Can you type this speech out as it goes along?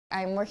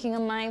I'm working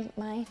on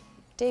my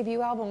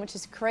debut album, which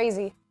is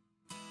crazy.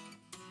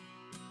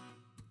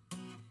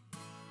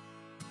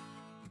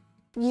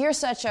 You're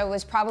Such A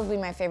was probably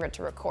my favorite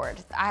to record.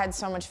 I had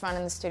so much fun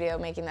in the studio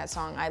making that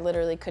song. I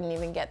literally couldn't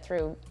even get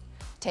through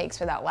takes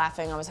without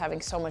laughing. I was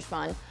having so much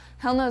fun.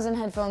 Hell Nose and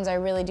Headphones I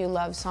really do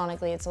love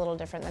sonically. It's a little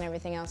different than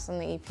everything else on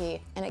the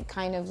EP, and it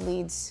kind of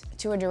leads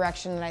to a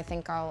direction that I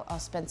think I'll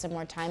spend some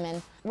more time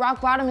in. Rock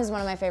Bottom is one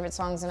of my favorite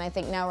songs, and I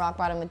think now Rock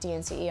Bottom with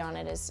DNCE on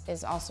it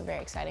is also very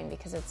exciting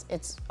because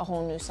it's a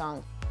whole new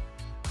song.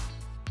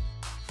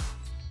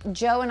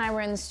 Joe and I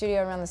were in the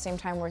studio around the same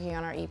time working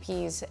on our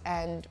EPs,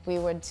 and we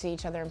would see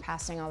each other in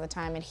passing all the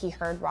time, and he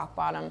heard Rock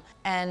Bottom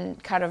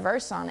and cut a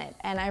verse on it.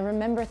 And I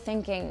remember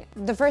thinking,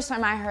 the first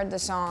time I heard the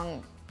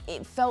song,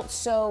 it felt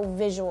so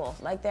visual,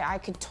 like that I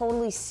could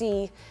totally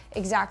see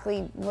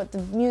exactly what the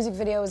music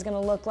video was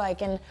gonna look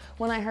like, and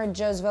when I heard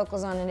Joe's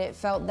vocals on it, it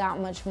felt that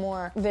much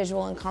more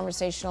visual and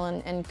conversational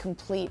and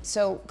complete.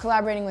 So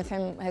collaborating with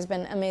him has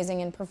been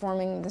amazing, and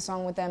performing the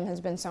song with them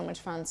has been so much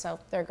fun, so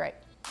they're great.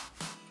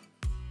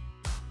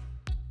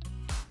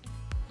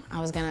 I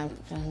was gonna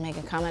make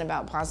a comment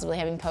about possibly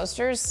having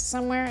posters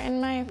somewhere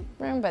in my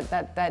room, but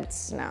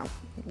no,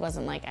 it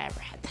wasn't like I ever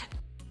had that.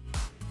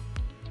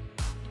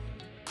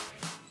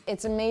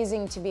 It's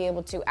amazing to be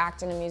able to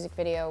act in a music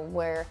video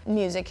where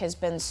music has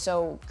been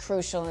so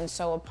crucial and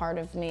so a part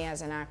of me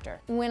as an actor.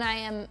 When I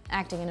am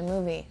acting in a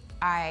movie,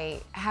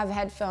 I have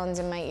headphones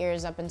in my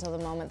ears up until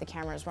the moment the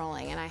camera's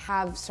rolling, and I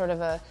have sort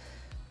of a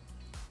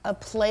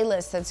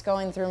playlist that's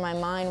going through my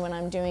mind when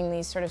I'm doing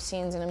these sort of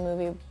scenes in a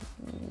movie,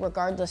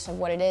 regardless of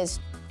what it is.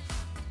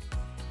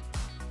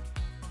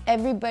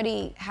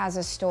 Everybody has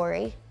a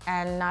story,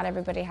 and not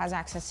everybody has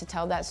access to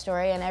tell that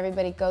story, and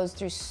everybody goes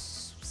through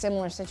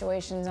similar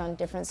situations on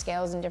different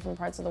scales in different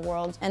parts of the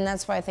world. And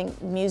that's why I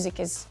think music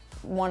is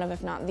one of,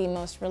 if not the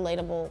most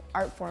relatable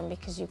art form,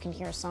 because you can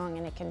hear a song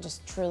and it can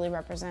just truly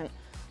represent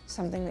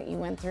something that you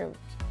went through.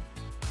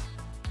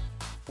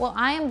 Well,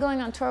 I am going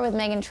on tour with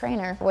Meghan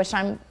Trainor, which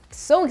I'm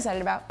so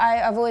excited about.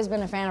 I've always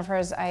been a fan of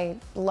hers. I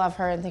love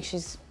her and think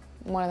she's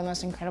one of the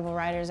most incredible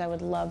writers. I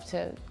would love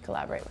to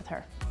collaborate with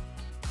her.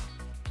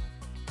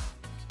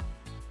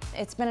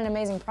 It's been an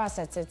amazing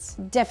process. It's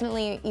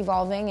definitely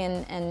evolving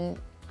and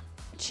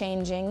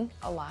changing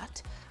a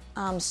lot,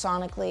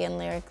 sonically and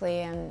lyrically,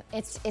 and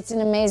it's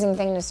an amazing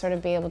thing to sort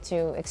of be able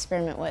to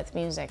experiment with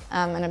music.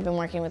 And I've been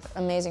working with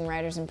amazing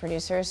writers and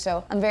producers,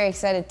 so I'm very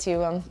excited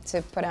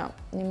to put out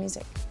new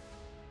music.